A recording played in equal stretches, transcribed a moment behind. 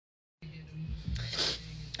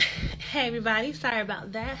Hey everybody, sorry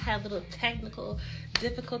about that. Had a little technical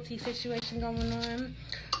difficulty situation going on.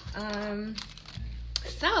 Um,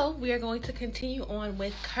 so we are going to continue on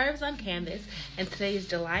with Curves on Canvas, and today is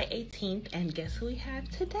July 18th, and guess who we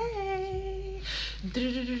have today?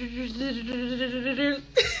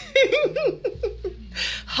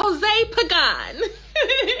 Jose Pagan.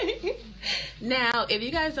 Now, if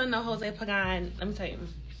you guys don't know Jose Pagan, let me tell you,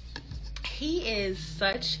 he is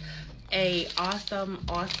such a awesome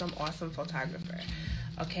photographer.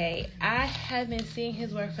 Okay, I have been seeing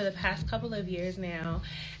his work for the past couple of years now,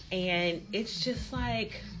 and it's just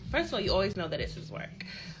like, first of all, you always know that it's his work.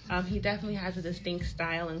 He definitely has a distinct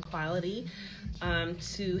style and quality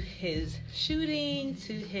to his shooting,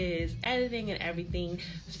 to his editing, and everything.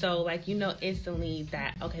 So, like, you know instantly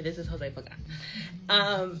that, okay, this is Jose Pagan.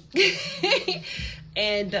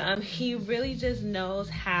 And he really just knows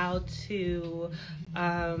how to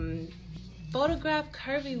photograph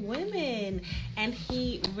curvy women, and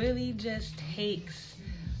he really just takes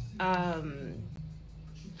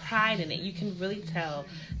pride in it. You can really tell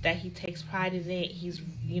that he takes pride in it. He's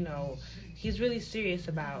really serious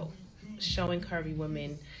about showing curvy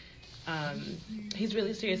women. He's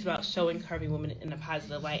really serious about showing curvy women in a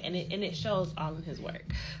positive light, and it shows all in his work.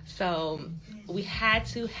 So we had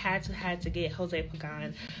to get Jose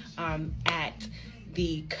Pagan at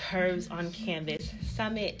the Curves on Canvas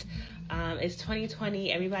Summit. It's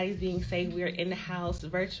 2020. Everybody's being safe. We're in the house.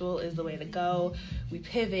 Virtual is the way to go. We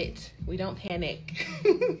pivot. We don't panic.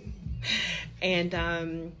 And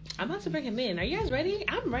I'm about to bring him in. Are you guys ready?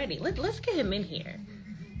 I'm ready. Let's get him in here.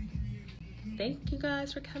 Thank you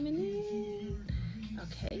guys for coming in.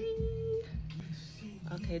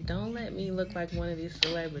 Okay, don't let me look like one of these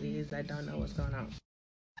celebrities that don't know what's going on.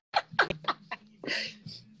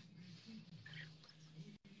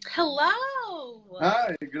 Hello.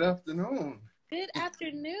 Hi, good afternoon. Good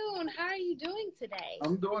afternoon. How are you doing today?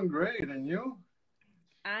 I'm doing great, and you?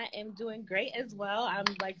 I am doing great as well. I'm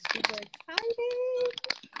like super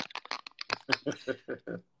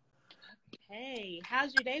excited. Hey,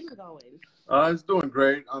 how's your day been going? It's doing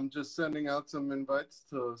great. I'm just sending out some invites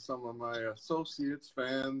to some of my associates,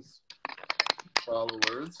 fans,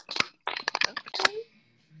 followers. Okay.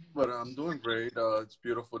 But I'm doing great. It's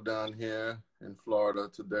beautiful down here in Florida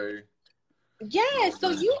today. Yes, so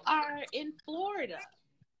you are in Florida.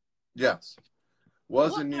 Yes.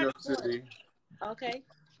 Was in New York City. Okay.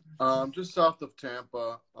 Just south of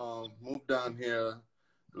Tampa. Moved down here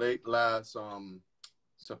late last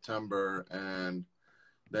September, and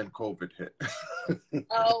then COVID hit.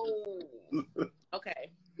 Oh,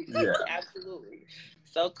 okay. Yeah. Absolutely.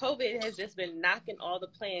 So COVID has just been knocking all the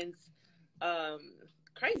plans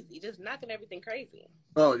crazy, just knocking everything crazy.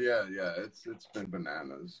 Oh yeah. It's been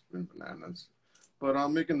bananas. But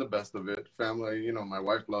I'm making the best of it. Family, my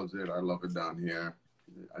wife loves it. I love it down here.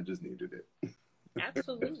 I just needed it.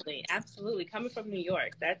 Absolutely. Coming from New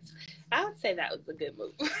York, I would say that was a good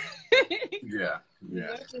move. Yeah. New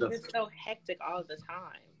York is just so hectic all the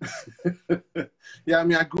time. Yeah, I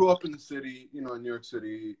mean, I grew up in the city, in New York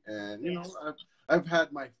City, and I've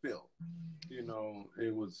had my fill.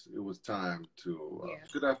 It was time to.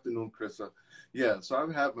 Good afternoon, Krissa. Yeah, so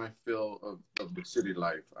I've had my fill of the city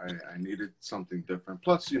life. I needed something different.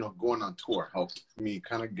 Plus, going on tour helped me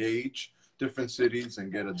kind of gauge different cities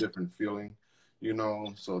and get a different feeling.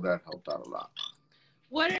 So that helped out a lot.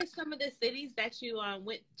 What are some of the cities that you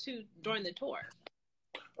went to during the tour?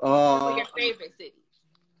 What were your favorite cities?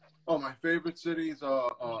 Oh, my favorite cities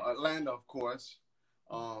are Atlanta, of course.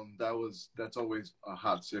 That's always a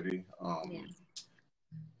hot city.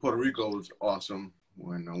 Puerto Rico was awesome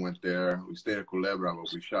when I went there. We stayed at Culebra,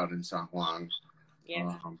 but we shot in San Juan.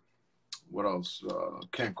 Yeah. What else?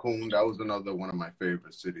 Cancun. That was another one of my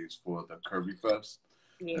favorite cities for the Curvy Fest.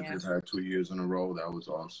 Yeah. I just had 2 years in a row. That was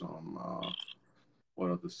awesome.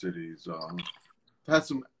 What other cities? Had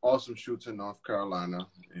some awesome shoots in North Carolina,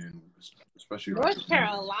 and especially North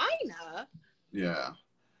Carolina. Yeah.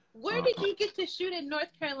 Where did you get to shoot in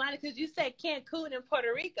North Carolina? Because you said Cancun and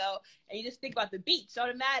Puerto Rico, and you just think about the beach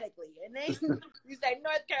automatically, and then you say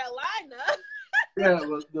North Carolina. Yeah,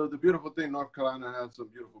 well, the beautiful thing, North Carolina has some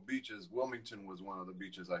beautiful beaches. Wilmington was one of the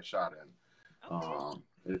beaches I shot in. Okay.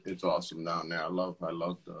 It's awesome down there. I love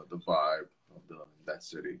the vibe of that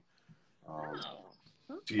city. Okay.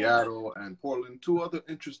 Seattle and Portland, two other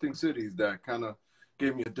interesting cities that kind of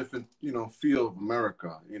gave me a different, feel of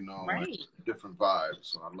America, Right. like different vibes.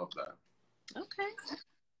 So I love that. Okay.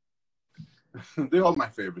 They're all my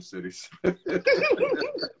favorite cities.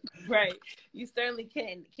 Right. You certainly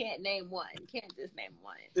can't name one. Can't just name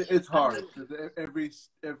one. It's hard because every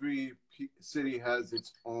city has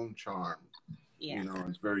its own charm. Yeah. You know,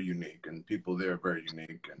 it's very unique, and people there are very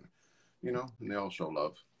unique, and you know, and they all show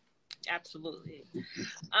love. Absolutely.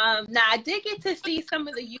 Now I did get to see some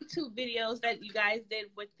of the YouTube videos that you guys did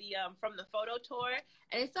with the from the photo tour,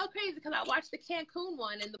 and it's so crazy because I watched the Cancun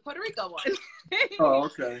one and the Puerto Rico one. Oh,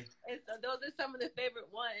 okay. And so those are some of the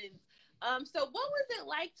favorite ones. So what was it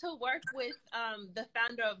like to work with the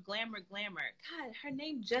founder of Glamour? God, her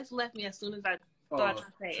name just left me as soon as I thought to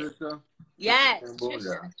say it. Trisha. Yes, Campbell,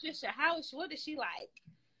 Trisha. yeah. Trisha, how is she? What is she like?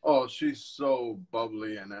 Oh, she's so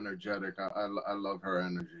bubbly and energetic. I love her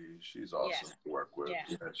energy. She's awesome to work with. Yeah.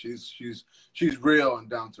 Yeah, she's real and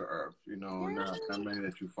down to earth. You know, Yeah. not many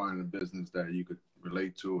that you find in business that you could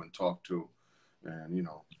relate to and talk to, and you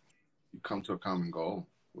know, you come to a common goal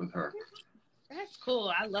with her. That's cool.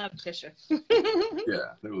 I love Trisha.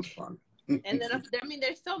 Yeah, it was fun. And then I mean,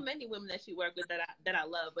 there's so many women that she worked with that I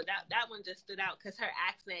love, but that one just stood out because her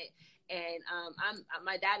accent. And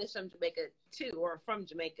my dad is from Jamaica too, or from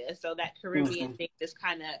Jamaica, so that Caribbean thing just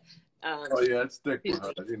kind of. Oh yeah, it's thick with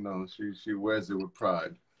her. You know, she wears it with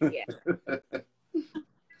pride. Yeah,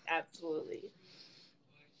 absolutely.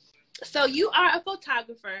 So you are a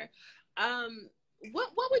photographer.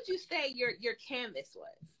 What would you say your canvas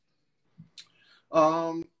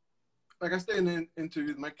was? Like I say in the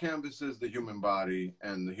interviews, my canvas is the human body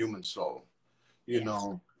and the human soul. You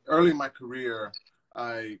know, early in my career,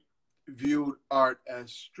 I viewed art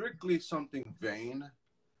as strictly something vain,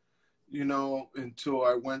 you know, until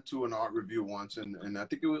I went to an art review once, and I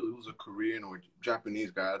think it was a Korean or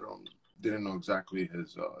Japanese guy. Didn't know exactly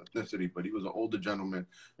his ethnicity, but he was an older gentleman,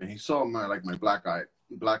 and he saw my blacklight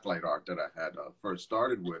art that I had first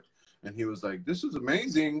started with, and he was like, "This is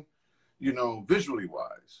amazing, you know, visually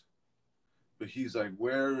wise." But he's like,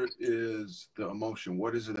 "Where is the emotion?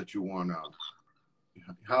 What is it that you want to?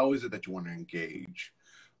 How is it that you want to engage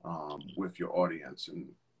with your audience?"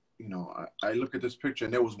 And you know, I look at this picture,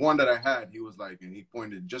 and there was one that I had. He was like, and he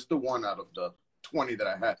pointed just the one out of the 20 that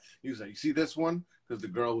I had. He was like, "You see this one?" Because the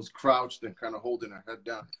girl was crouched and kind of holding her head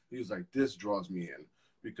down. He was like, "This draws me in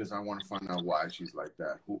because I want to find out why she's like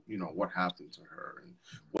that. Who, you know, what happened to her, and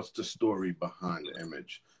what's the story behind the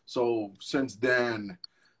image." So since then,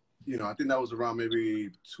 you know, I think that was around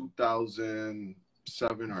maybe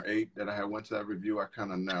 2007 or 8 that I had went to that review. I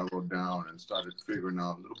kind of narrowed down and started figuring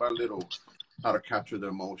out little by little how to capture the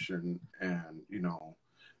emotion, and you know,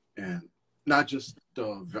 and not just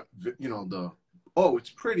the, you know, the, oh,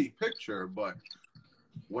 it's pretty picture, but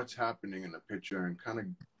what's happening in the picture, and kind of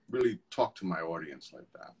really talk to my audience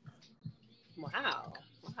like that. Wow,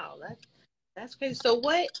 that's crazy.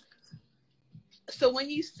 So when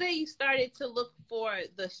you say you started to look for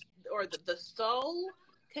the soul,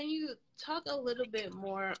 can you talk a little bit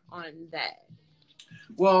more on that?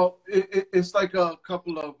 Well, it's like a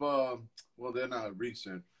couple of well, they're not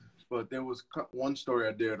recent, but there was one story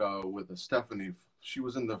I did with Stephanie. She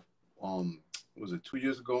was in the was it 2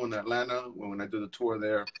 years ago in Atlanta when I did the tour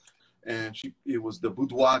there, and it was the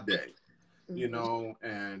boudoir day, you know,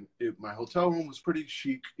 and my hotel room was pretty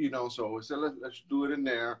chic, you know, so I said let's do it in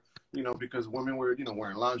there, you know, because women were, you know,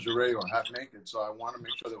 wearing lingerie or half naked, so I want to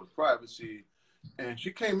make sure there was privacy. And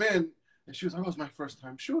she came in and she was like, "Oh, it's my first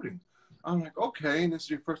time shooting." I'm like, "Okay, and this is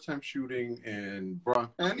your first time shooting in bra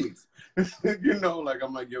and panties." You know, like,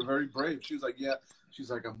 I'm like, "You're very brave." She's like, "Yeah." She's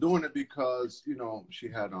like, "I'm doing it because," you know, she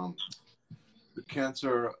had the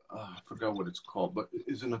cancer, I forgot what it's called, but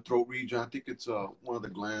it's in the throat region. I think it's one of the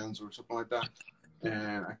glands or something like that.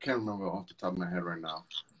 And I can't remember off the top of my head right now.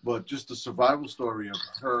 But just the survival story of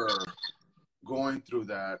her going through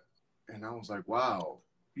that. And I was like, wow,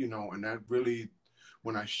 you know, and that really,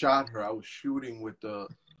 when I shot her, I was shooting with the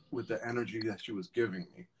energy that she was giving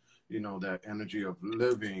me, you know, that energy of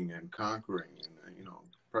living and conquering and, you know,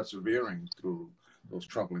 persevering through those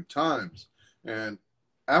troubling times. And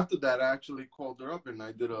after that, I actually called her up and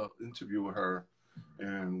I did an interview with her,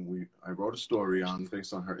 and I wrote a story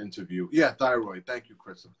based on her interview. Yeah, thyroid. Thank you,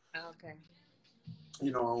 Krista. Okay.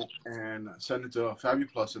 You know, and sent it to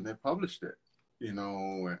Fabuplus, and they published it. You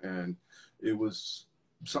know, and it was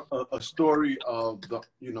a story of the,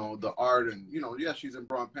 you know, the art, and you know, yeah, she's in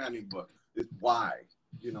bra and panty, but it's why,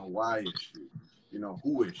 you know, why is she, you know,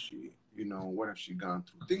 who is she, you know, what has she gone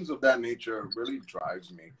through? Things of that nature really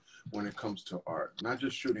drives me when it comes to art. Not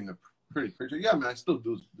just shooting a pretty picture. Yeah, I mean, I still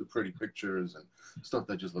do the pretty pictures and stuff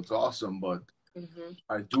that just looks awesome, but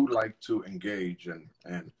I do like to engage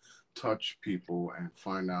and touch people and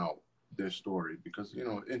find out their story because, you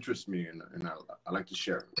know, it interests me, and I like to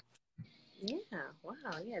share it. Yeah.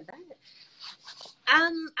 Wow. Yeah. That.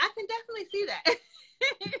 I can definitely see that.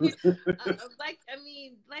 Like, I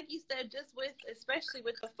mean, like you said, just especially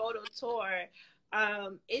with the photo tour,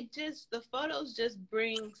 it just, the photos just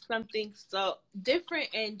bring something so different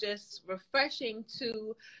and just refreshing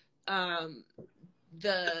to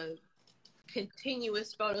the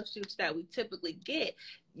continuous photo shoots that we typically get.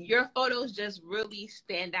 Your photos just really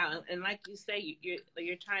stand out, and like you say,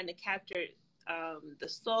 you're trying to capture the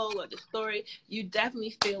soul or the story. You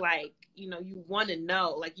definitely feel like, you know, you want to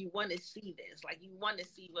know, like you want to see this, like you want to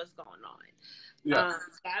see what's going on. Yeah. So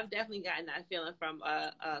I've definitely gotten that feeling from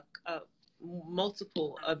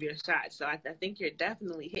multiple of your shots. So I think you're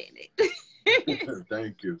definitely hitting it.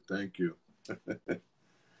 Thank you. Thank you. Absolutely.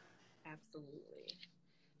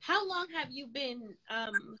 How long have you been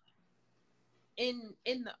in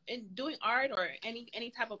doing art, or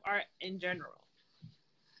any type of art in general?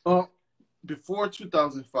 Before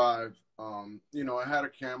 2005, you know, I had a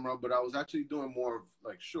camera, but I was actually doing more of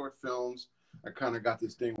like short films. I kind of got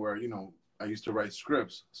this thing where, you know, I used to write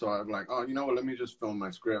scripts. So I'm like, oh, you know what, let me just film my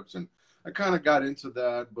scripts. And I kind of got into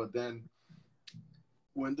that. But then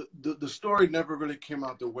when the story never really came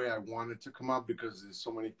out the way I wanted to come out, because there's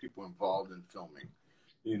so many people involved in filming,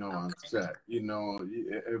 you know, on set. You know,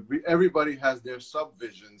 everybody has their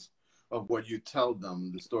subvisions of what you tell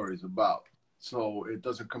them the story's about. So it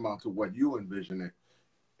doesn't come out to what you envision it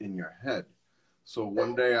in your head. So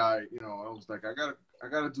one day I was like, I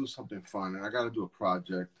gotta do something fun, and I gotta do a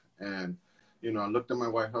project. And, you know, I looked at my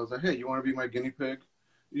wife. I was like, hey, you want to be my guinea pig?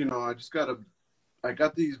 You know, I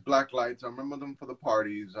got these black lights. I remember them for the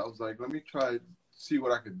parties. I was like, let me see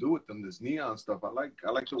what I could do with them. This neon stuff. I'm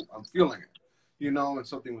feeling it, you know, and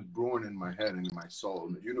something was brewing in my head and in my soul.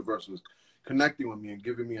 And the universe was connecting with me and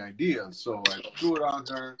giving me ideas. So I threw it on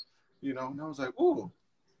her, you know, and I was like, oh,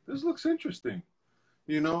 this looks interesting.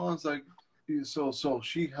 You know, I was like, so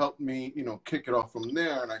she helped me, you know, kick it off from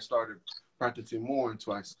there. And I started practicing more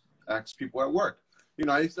until I asked people at work. You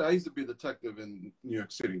know, I used to be a detective in New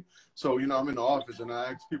York City. So, you know, I'm in the office and I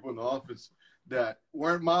asked people in the office that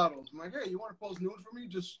weren't models. I'm like, hey, you want to pose nude for me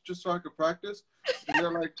just so I could practice? And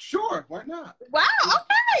they're like, sure, why not? Wow,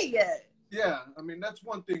 okay. Yeah, I mean, that's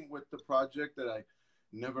one thing with the project that I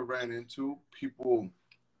never ran into. People,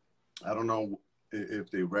 I don't know if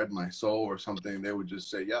they read my soul or something, they would just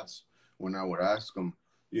say yes when I would ask them,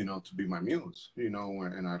 you know, to be my muse, you know,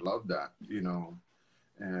 and I love that, you know.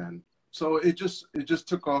 And so it just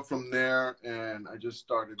took off from there, and I just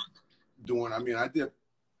started doing, I mean, I think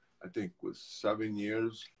it was 7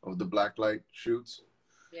 years of the blacklight shoots.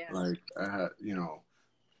 Yeah. Like I had, you know,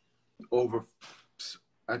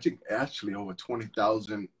 I think actually over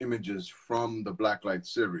 20,000 images from the blacklight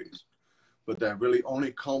series, but that really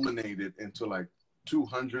only culminated into like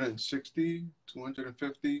 260,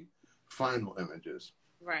 250 final images.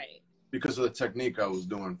 Right. Because of the technique I was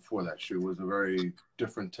doing for that shoot. It was a very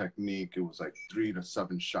different technique. It was like 3 to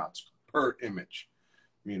 7 shots per image,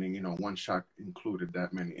 meaning, you know, one shot included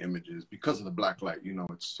that many images. Because of the black light, you know,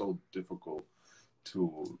 it's so difficult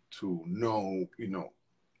to know, you know,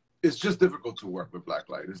 it's just difficult to work with black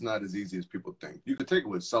light. It's not as easy as people think. You could take it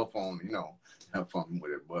with a cell phone, you know, have fun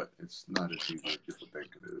with it, but it's not as easy as people think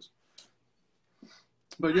it is.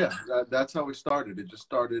 But yeah, that's how it started. It just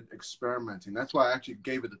started experimenting. That's why I actually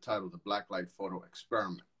gave it the title, The Blacklight Photo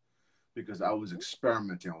Experiment, because I was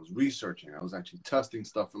experimenting. I was researching. I was actually testing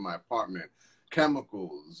stuff in my apartment,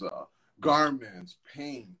 chemicals, garments,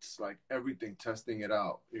 paints, like everything, testing it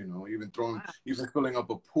out, you know, even filling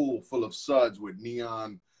up a pool full of suds with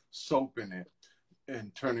neon soap in it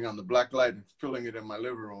and turning on the black light and filling it in my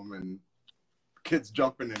living room, and kids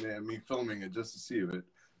jumping in it and me filming it just to see if it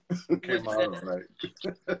came out all right.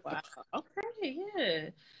 Wow. Okay, yeah.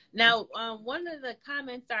 Now, one of the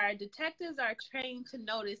comments are, detectives are trained to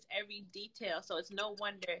notice every detail, so it's no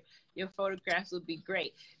wonder your photographs would be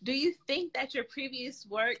great. Do you think that your previous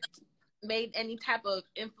work made any type of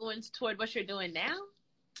influence toward what you're doing now?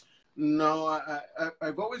 No,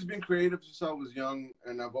 I've always been creative since I was young,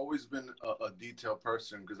 and I've always been a detail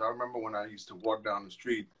person, because I remember when I used to walk down the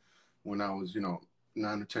street when I was, you know,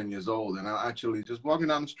 9 or 10 years old, and I actually just walking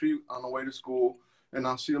down the street on the way to school, and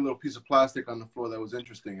I'll see a little piece of plastic on the floor that was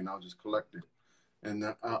interesting, and I'll just collect it. And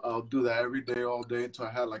I'll do that every day, all day, until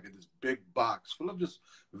I had like this big box full of just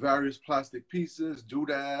various plastic pieces,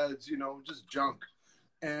 doodads, you know, just junk.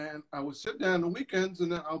 And I would sit down on the weekends, and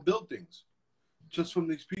then I'll build things just from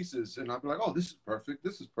these pieces, and I'll be like, oh, this is perfect,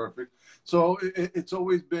 this is perfect. So it's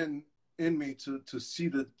always been in me to see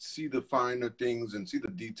the finer things and see the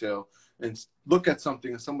detail, and look at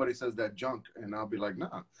something and somebody says that junk, and I'll be like,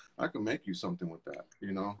 nah, I can make you something with that,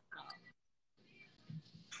 you know.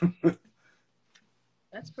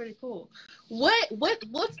 That's pretty cool. What's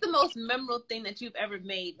the most memorable thing that you've ever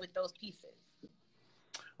made with those pieces?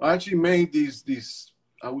 I actually made these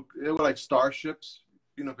they were like starships,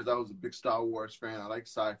 you know, because I was a big Star Wars fan. I like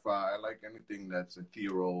sci-fi. I like anything that's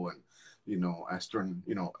ethereal and, you know,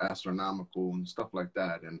 astronomical and stuff like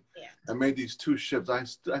that. And I made these two ships. I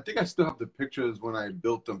think I still have the pictures when I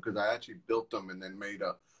built them, because I actually built them and then made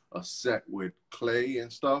a set with clay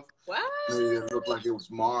and stuff. Wow. Made it look like it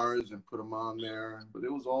was Mars and put them on there. But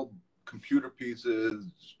it was all computer pieces,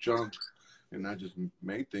 junk, and I just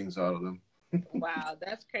made things out of them. Wow,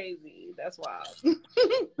 that's crazy. That's wild.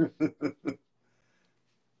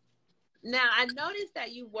 Now, I noticed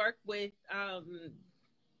that you work with,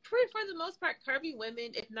 for the most part, curvy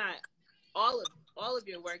women. If not all of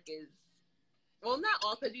your work is, well, not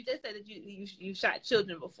all, because you just said that you shot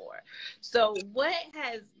children before. So, what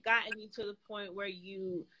has gotten you to the point where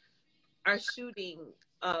you are shooting?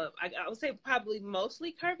 I would say probably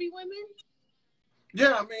mostly curvy women.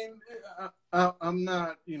 Yeah, I mean, I'm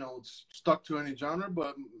not, you know, stuck to any genre,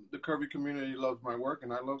 but the curvy community loves my work,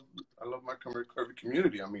 and I love my curvy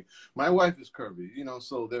community. I mean, my wife is curvy, you know,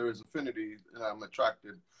 so there is affinity. I'm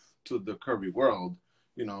attracted to the curvy world,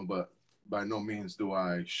 you know, but by no means do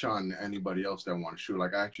I shun anybody else that want to shoot.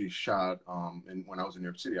 Like, I actually shot, when I was in New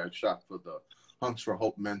York City, I shot for the Hunks for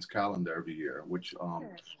Hope men's calendar every year, which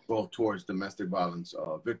go towards domestic violence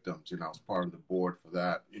victims. You know, I was part of the board for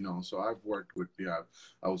that. You know, so I've worked with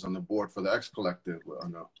I was on the board for the X Collective,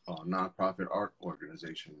 a nonprofit art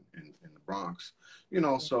organization in the Bronx. You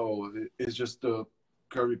know, so it's just the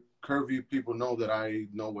curvy people know that I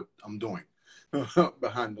know what I'm doing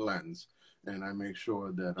behind the lens, and I make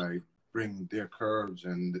sure that I bring their curves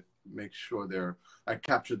and make sure I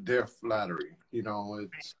capture their flattery. You know,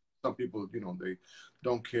 it's. Some people, you know, they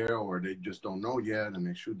don't care, or they just don't know yet, and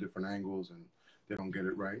they shoot different angles and they don't get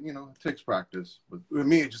it right. You know, it takes practice. But with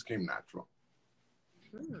me, it just came natural.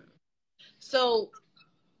 So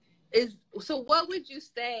what would you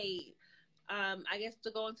say, I guess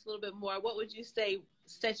to go into a little bit more, what would you say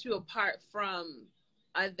sets you apart from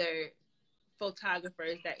other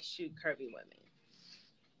photographers that shoot curvy women?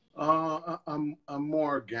 I'm more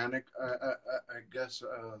organic. I guess.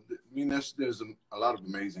 I mean, there's a lot of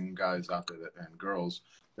amazing guys out there and girls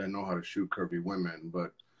that know how to shoot curvy women,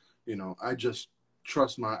 but you know, I just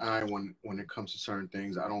trust my eye when it comes to certain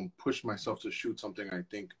things. I don't push myself to shoot something I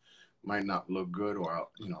think might not look good, or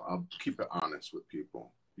I'll keep it honest with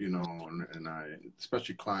people. You know, and I,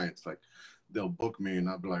 especially clients, like they'll book me and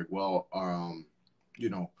I'll be like, well, you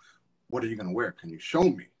know, what are you gonna wear? Can you show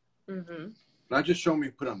me? Mm-hmm. Not just show me,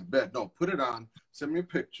 put it on the bed. No, put it on, send me a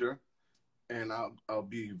picture, and I'll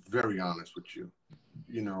be very honest with you.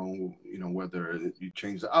 You know whether you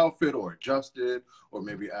change the outfit or adjust it, or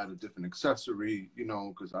maybe add a different accessory. You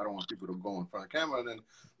know, because I don't want people to go in front of the camera and then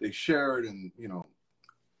they share it, and you know,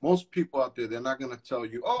 most people out there, they're not gonna tell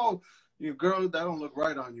you, oh, you girl, that don't look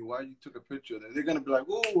right on you. Why you took a picture? They're gonna be like,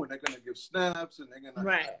 oh, and they're gonna give snaps and they're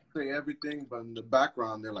gonna say everything, but in the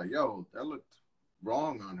background, they're like, yo, that looked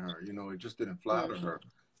wrong on her. You know, it just didn't flatter her.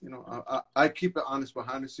 You know, I keep it honest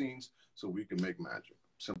behind the scenes so we can make magic.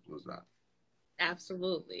 Simple as that.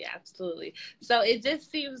 Absolutely. So it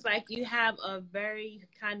just seems like you have a very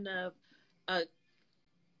kind of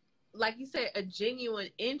like you said, a genuine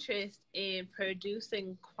interest in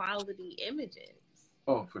producing quality images.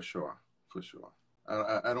 Oh, for sure.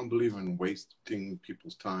 I don't believe in wasting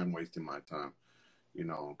people's time, wasting my time. You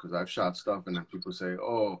know, because I've shot stuff and then people say,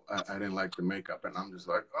 oh, I didn't like the makeup. And I'm just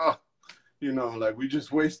like, oh, you know, like we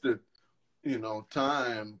just wasted, you know,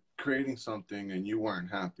 time creating something and you weren't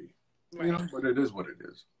happy. Right. You know, but it is what it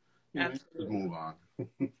is. You know, just move on.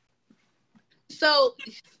 So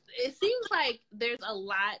it seems like there's a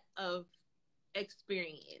lot of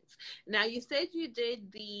experience. Now, you said you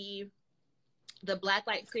did the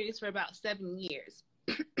Blacklight series for about 7 years.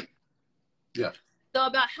 Yeah. So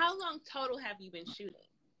about how long total have you been shooting?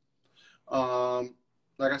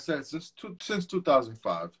 Like I said, since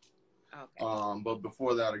 2005. Okay. But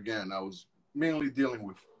before that, again, I was mainly dealing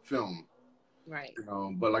with film. Right. You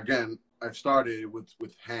know, but again, I started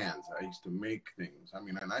with hands. I used to make things. I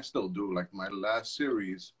mean, and I still do. Like my last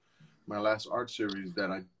art series that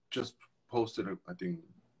I just posted, I think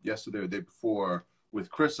yesterday or the day before, with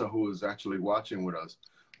Krissa, who is actually watching with us.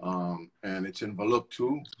 And it's in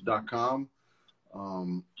Valup2.com.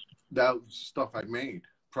 That was stuff I made,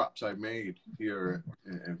 props I made here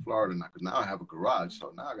in Florida. Now I have a garage,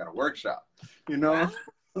 so now I got a workshop, you know?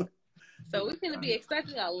 Wow. So we're going to be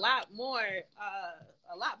expecting a lot more.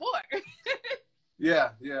 Yeah.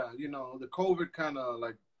 You know, the COVID kind of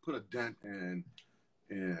like put a dent in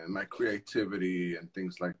my creativity and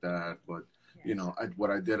things like that. But, you know,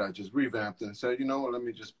 what I did, I just revamped and said, you know what, let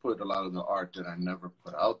me just put a lot of the art that I never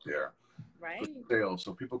put out there for sale,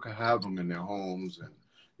 so people can have them in their homes and,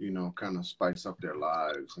 you know, kind of spice up their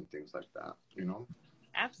lives and things like that, you know?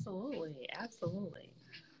 Absolutely. Absolutely.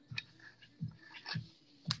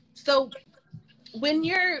 So when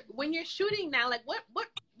you're shooting now, like what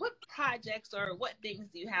projects or what things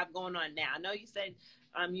do you have going on now? I know you said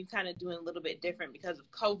you kind of doing a little bit different because of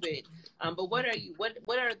COVID. But what are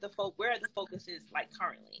where are the focuses like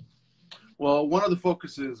currently? Well, one of the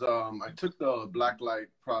focuses, I took the Blacklight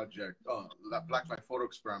project, Blacklight photo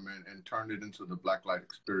experiment, and turned it into the Blacklight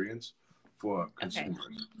experience for consumers.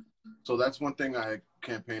 Okay. So that's one thing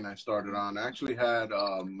campaign I started on. I actually had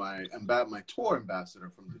my tour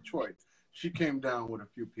ambassador from Detroit. She came down with a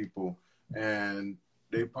few people, and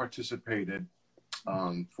they participated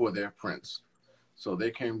for their prints. So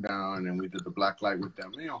they came down, and we did the Blacklight with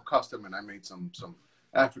them, you know, custom, and I made some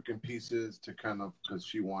African pieces to kind of, because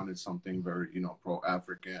she wanted something very, you know,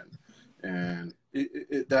 pro-African. And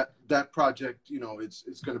that project, you know,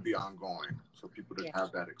 it's going to be ongoing, so people that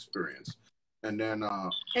have that experience. And then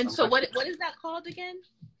so what is that called again?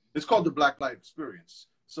 It's called the Blacklight Experience.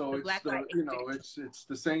 So it's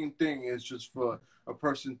the same thing. It's just for a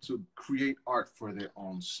person to create art for their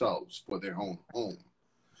own selves, for their own home.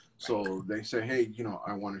 So they say, hey, you know,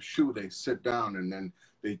 I want to shoot. They sit down and then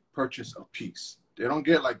they purchase a piece. They don't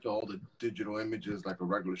get like all the digital images like a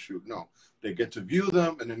regular shoot. No, they get to view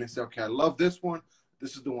them, and then they say, okay, I love this one.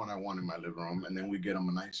 This is the one I want in my living room. And then we get them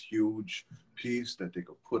a nice, huge piece that they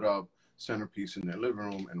could put up, centerpiece in their living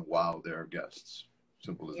room, and wow their guests.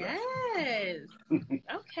 Simple as that. Yes.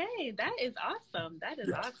 Okay, that is awesome. That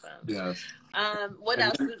is awesome. Yes. What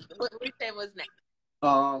else? What were you saying was next?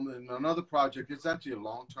 And another project. It's actually a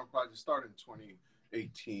long-term project. It started in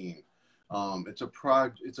 2018.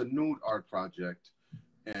 It's a nude art project,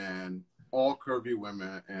 and all curvy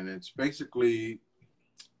women, and it's basically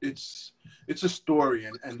it's a story,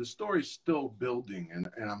 and the story's still building,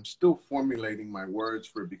 and I'm still formulating my words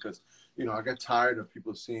for it, because, you know, I got tired of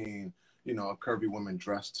people seeing, you know, a curvy woman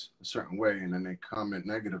dressed a certain way, and then they comment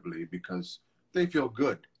negatively because they feel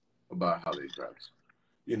good about how they dress.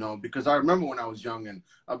 You know, because I remember when I was young and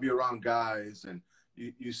I'd be around guys, and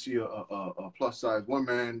you see a plus size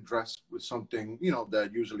woman dressed with something, you know,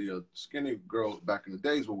 that usually a skinny girl back in the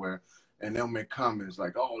days would wear, and they'll make comments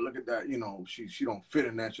like, oh, look at that, you know, she don't fit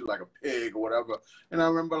in that, she's like a pig or whatever. And I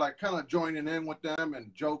remember like kind of joining in with them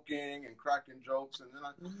and joking and cracking jokes. And then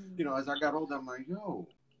you know, as I got older, I'm like, yo,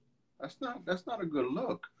 that's not a good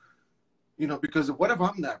look. You know, because what if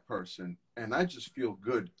I'm that person and I just feel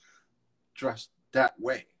good dressed that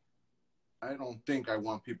way? I don't think I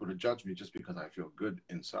want people to judge me just because I feel good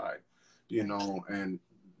inside, you know. And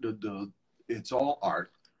it's all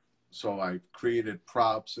art. So I created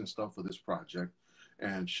props and stuff for this project,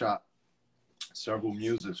 and shot several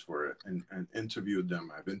muses for it, and interviewed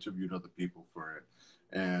them. I've interviewed other people for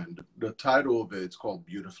it. And the title of it's called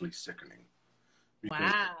Beautifully Sickening.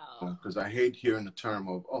 Because I hate hearing the term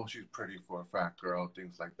of, oh, she's pretty for a fat girl,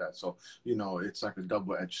 things like that. So, you know, it's like a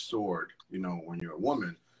double-edged sword. You know, when you're a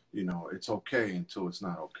woman, you know, it's okay until it's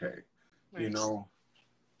not okay, you know?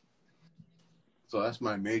 So that's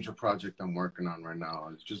my major project I'm working on right now.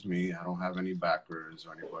 It's just me. I don't have any backers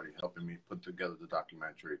or anybody helping me put together the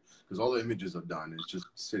documentary, because all the images are done. It's just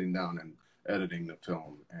sitting down and editing the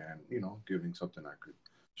film and, you know, giving something I could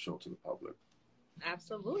show to the public.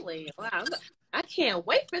 Absolutely. Wow. I can't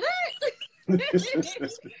wait for that.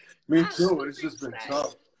 Me too. It's just been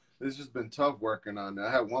tough. It's just been tough working on that.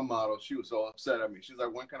 I had one model. She was so upset at me. She's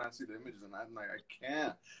like, when can I see the images? And I'm like, I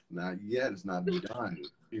can't. Not yet. It's not done.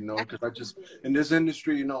 You know, because I just, in this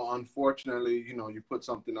industry, you know, unfortunately, you know, you put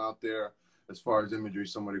something out there as far as imagery,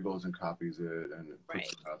 somebody goes and copies it and it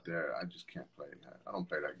puts it out there. I just can't play that. I don't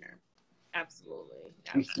play that game. Absolutely.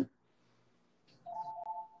 Absolutely.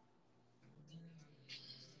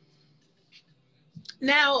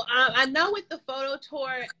 Now, I know with the photo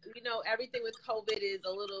tour, you know, everything with COVID is a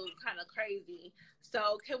little kind of crazy.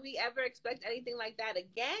 So can we ever expect anything like that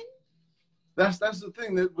again? That's the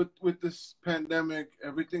thing, that with this pandemic,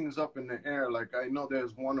 everything is up in the air. Like, I know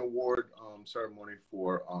there's one award ceremony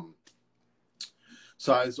for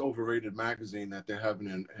Size Overrated magazine that they're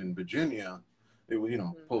having in Virginia. It was, you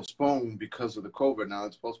know, postponed because of the COVID. Now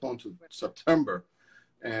it's postponed to September,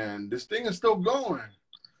 and this thing is still going.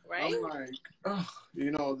 Right? I'm like, oh,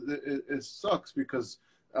 you know, it sucks, because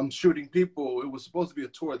I'm shooting people. It was supposed to be a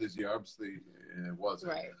tour this year. Obviously, it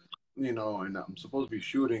wasn't. Right. You know, and I'm supposed to be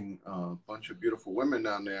shooting a bunch of beautiful women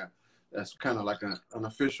down there. That's kind of like an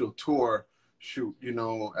official tour shoot, you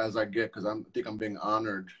know, as I get, because I think I'm being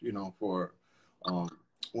honored, you know, for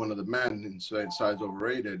one of the men in Size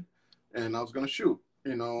Overrated. And I was going to shoot,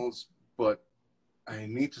 you know, but I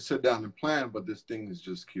need to sit down and plan, but this thing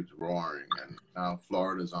just keeps roaring. And now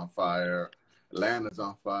Florida's on fire, Atlanta's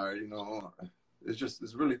on fire. You know,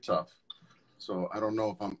 it's really tough. So I don't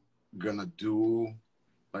know if I'm gonna do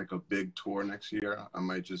like a big tour next year. I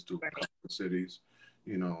might just do a couple of cities,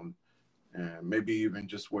 you know, and maybe even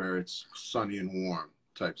just where it's sunny and warm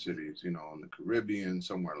type cities, you know, in the Caribbean,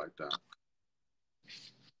 somewhere like that.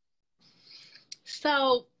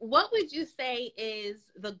 So what would you say is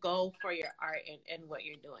the goal for your art and what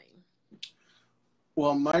you're doing?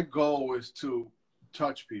 Well, my goal is to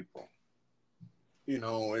touch people, you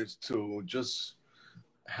know, is to just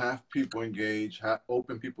have people engage,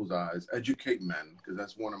 open people's eyes, educate men, because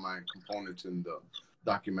that's one of my components in the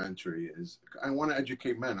documentary. Is I want to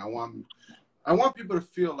educate men. I want people to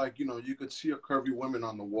feel like, you know, you could see a curvy woman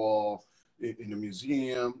on the wall in a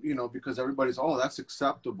museum, you know, because everybody's, oh, that's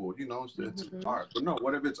acceptable, you know, it's art. But no,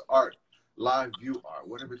 what if it's art, live view art?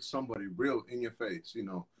 What if it's somebody real in your face, you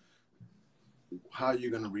know? How are you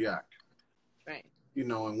going to react? Right. You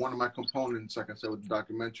know, and one of my components, like I said, with the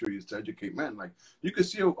documentary is to educate men. Like, you could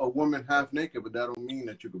see a woman half naked, but that don't mean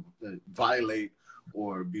that you could violate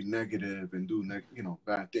or be negative and do, you know,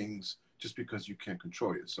 bad things just because you can't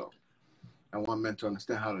control yourself. I want men to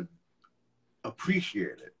understand how to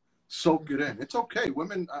appreciate it, soak it in. It's okay.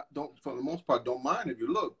 Women don't, for the most part, don't mind if you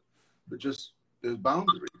look, but just there's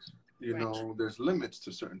boundaries. You know, there's limits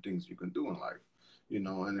to certain things you can do in life, you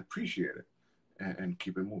know, and appreciate it and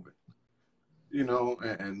keep it moving. You know,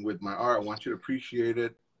 and with my art, I want you to appreciate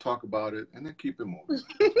it, talk about it, and then keep it moving.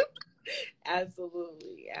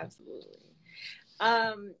 Absolutely. Absolutely.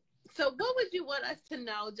 So what would you want us to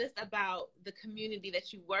know just about the community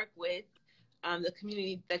that you work with, the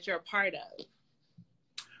community that you're a part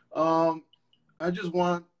of? I just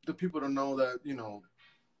want the people to know that, you know,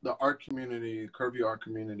 the art community, curvy art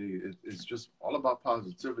community is just all about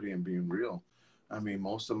positivity and being real. I mean,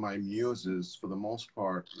 most of my muses, for the most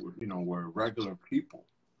part, you know, were regular people.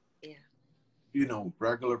 Yeah. You know,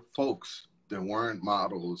 regular folks that weren't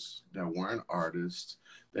models, that weren't artists.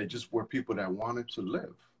 They just were people that wanted to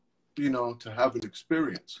live, you know, to have an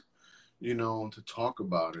experience, you know, to talk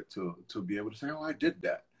about it, to be able to say, oh, I did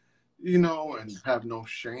that, you know, and have no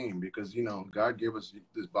shame because, you know, God gave us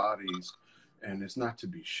these bodies and it's not to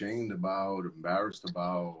be shamed about, embarrassed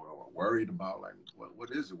about, or worried about, like,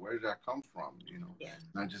 what is it? Where did that come from? You know,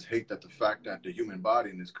 and I just hate that the fact that the human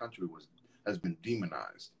body in this country has been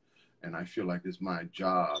demonized. And I feel like it's my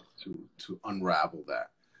job to unravel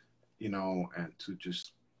that, you know, and to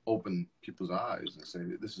just open people's eyes and say,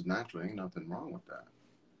 this is natural. Ain't nothing wrong with that.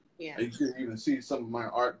 Yeah. You can even see some of my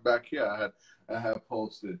art back here. I have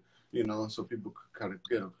posted, you know, so people could kind of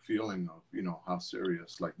get a feeling of, you know, how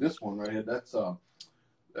serious. Like this one right here, that's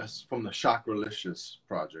from the Chakralicious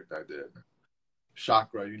project I did.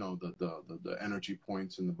 Chakra, you know, the energy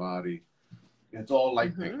points in the body. It's all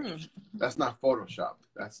like that's not Photoshop.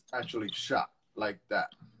 That's actually shot like that.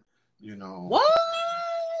 You know. What?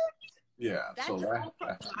 Yeah. That's so all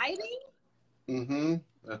lighting?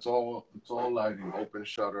 It's all lighting, open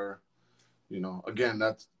shutter. You know, again,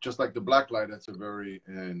 that's just like the black light. That's a very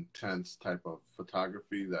intense type of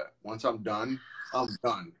photography that once I'm done, I'm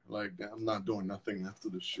done. Like, I'm not doing nothing after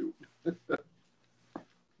the shoot.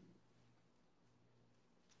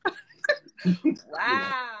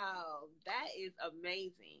 Wow, that is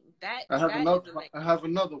amazing. I have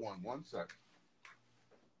another one. One second.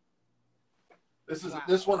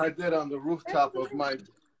 This one I did on the rooftop of my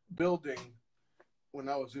building when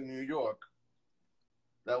I was in New York.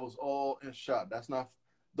 That was all in shot. That's not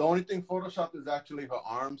the only thing photoshopped is actually her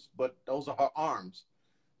arms, but those are her arms,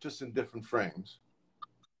 just in different frames.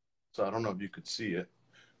 So I don't know if you could see it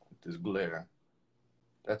with this glare.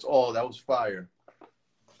 That's all. That was fire.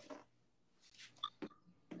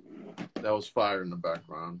 That was fire in the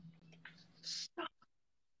background.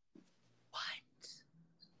 What?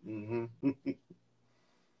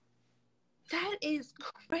 That is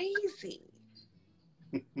crazy.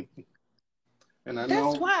 And I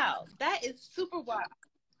know that's wild. That is super wild.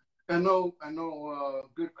 I know.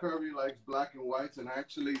 Good Curvy likes black and whites, and I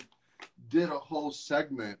actually did a whole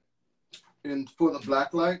segment for the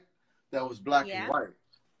black light that was black and white.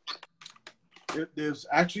 It was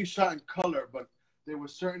actually shot in color, but there were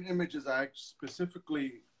certain images I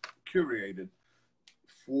specifically curated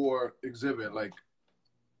for exhibit. Like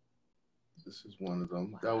this is one of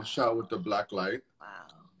them. Wow. That was shot with the black light. Wow.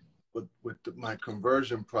 But with my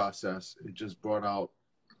conversion process, it just brought out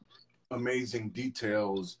amazing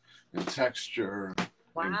details and texture.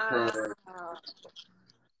 Wow. And curve.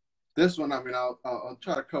 This one, I mean, I'll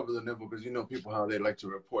try to cover the nipple because you know people how they like to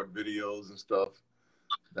report videos and stuff.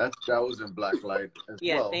 That was in black light as well.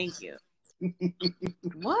 Yeah, thank you.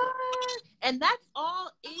 What? And that's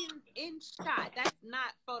all in shot. That's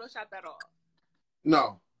not Photoshopped at all.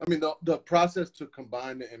 No, I mean the process to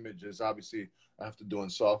combine the images, obviously I have to do in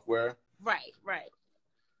software. Right.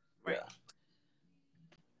 Yeah.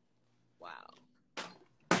 Wow.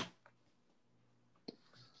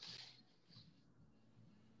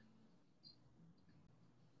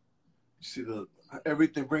 You see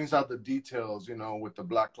everything brings out the details, with the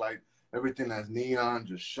black light. Everything that's neon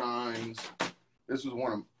just shines. This was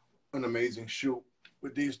an amazing shoot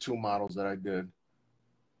with these two models that I did.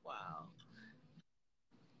 Wow.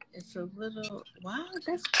 It's a little, wow,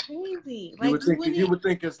 that's crazy. You would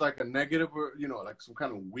think it's like a negative, or like some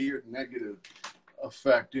kind of weird negative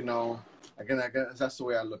effect. Again, I guess that's the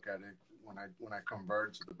way I look at it when I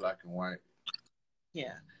convert to the black and white.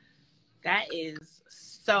 Yeah, that is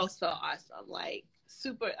so awesome. Like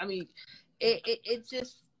super. I mean,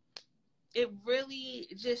 it really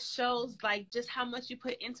just shows like just how much you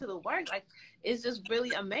put into the work. Like it's just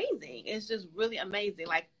really amazing. It's just really amazing.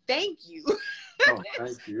 Like thank you. Oh,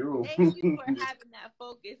 thank you. Thank you for having that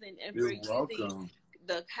focus and You're for welcome.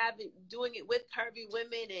 doing it with curvy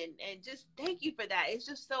women and just thank you for that. It's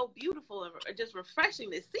just so beautiful and just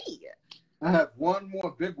refreshing to see. I have one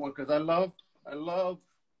more big one because I love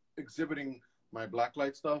exhibiting my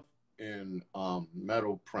blacklight stuff in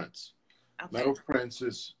metal prints. Okay. Metal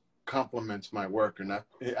prints complements my work, and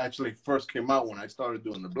it actually first came out when I started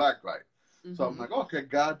doing the blacklight. Mm-hmm. So I'm like, okay,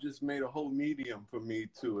 God just made a whole medium for me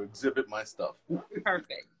to exhibit my stuff.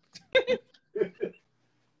 Perfect.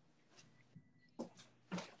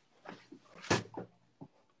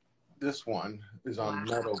 This one is on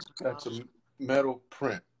metal. That's a metal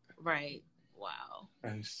print. Right. Wow.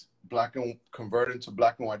 And it's converted to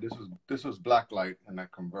black and white. This was blacklight, and I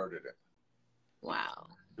converted it. Wow.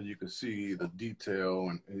 But you can see the detail,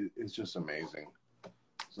 and it's just amazing.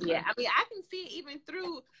 Yeah, I mean, I can see it even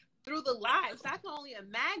through the live. So I can only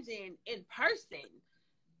imagine in person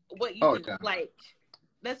what you can like.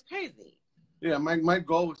 That's crazy. Yeah, my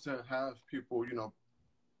goal is to have people,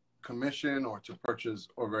 commission or to purchase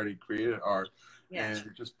already created art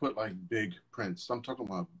and just put like big prints. I'm talking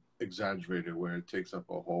about exaggerated where it takes up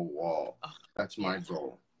a whole wall. That's my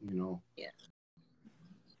goal, Yeah.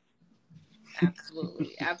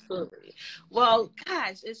 Absolutely. Well,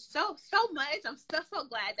 gosh, it's so much. I'm so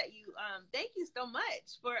glad that you thank you so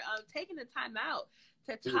much for taking the time out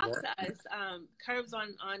to talk to us. Curves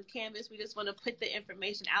on Canvas. We just want to put the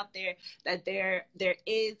information out there that there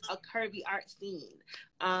is a curvy art scene.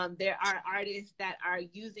 There are artists that are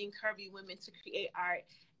using curvy women to create art,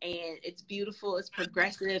 and it's beautiful, it's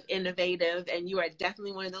progressive, innovative, and you are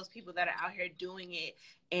definitely one of those people that are out here doing it,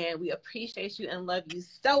 and we appreciate you and love you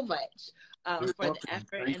so much for the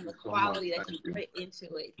effort and the quality that you put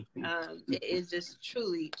into it. It is just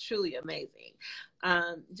truly amazing.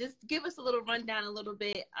 Just give us a little rundown a little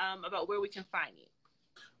bit about where we can find you.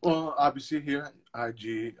 Well, obviously here,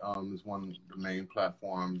 IG is one of the main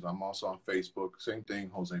platforms. I'm also on Facebook, same thing,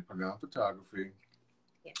 Jose Pagan Photography.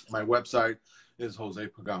 Yes. My website is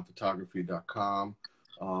josepaganphotography.com.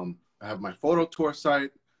 I have my photo tour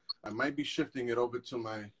site. I might be shifting it over to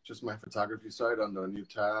my photography site under a new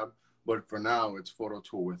tab, but for now it's photo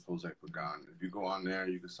tour with Jose Pagan. If you go on there,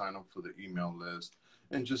 you can sign up for the email list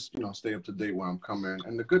and just stay up to date where I'm coming.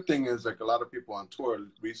 And the good thing is, like, a lot of people on tour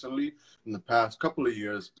recently in the past couple of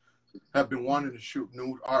years have been wanting to shoot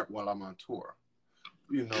nude art while I'm on tour,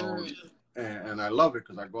 and I love it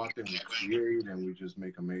because I go out there and we create and we just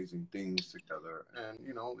make amazing things together. And,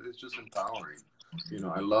 it's just empowering.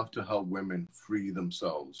 I love to help women free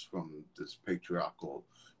themselves from this patriarchal,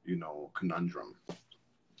 conundrum.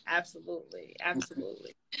 Absolutely.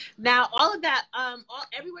 Now, all of that,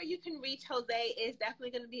 everywhere you can reach Jose is definitely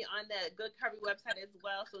going to be on the Good Curvy website as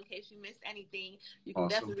well. So in case you missed anything, you can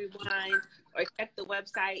definitely rewind or check the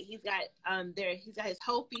website. He's got he's got his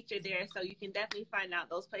whole feature there, so you can definitely find out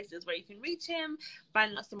those places where you can reach him,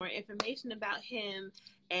 find out some more information about him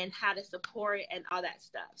and how to support and all that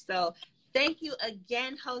stuff. So thank you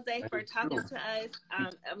again, Jose, for talking to us. I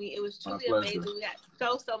mean, it was truly amazing. We got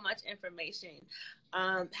so much information.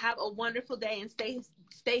 Have a wonderful day and stay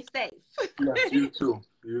safe. Yes, you too.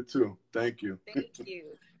 You too. Thank you. Thank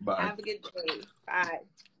you. Bye. Have a good day. Bye.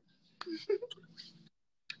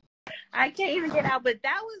 I can't even get out, but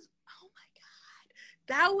that was, oh my God,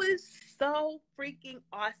 that was so freaking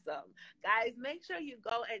awesome. Guys, make sure you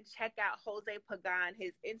go and check out Jose Pagan.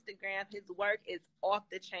 His Instagram, his work is off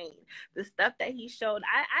the chain. The stuff that he showed,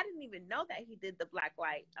 I didn't even know that he did the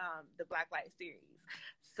Blacklight series.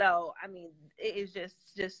 So, I mean, it is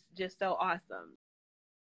just so awesome.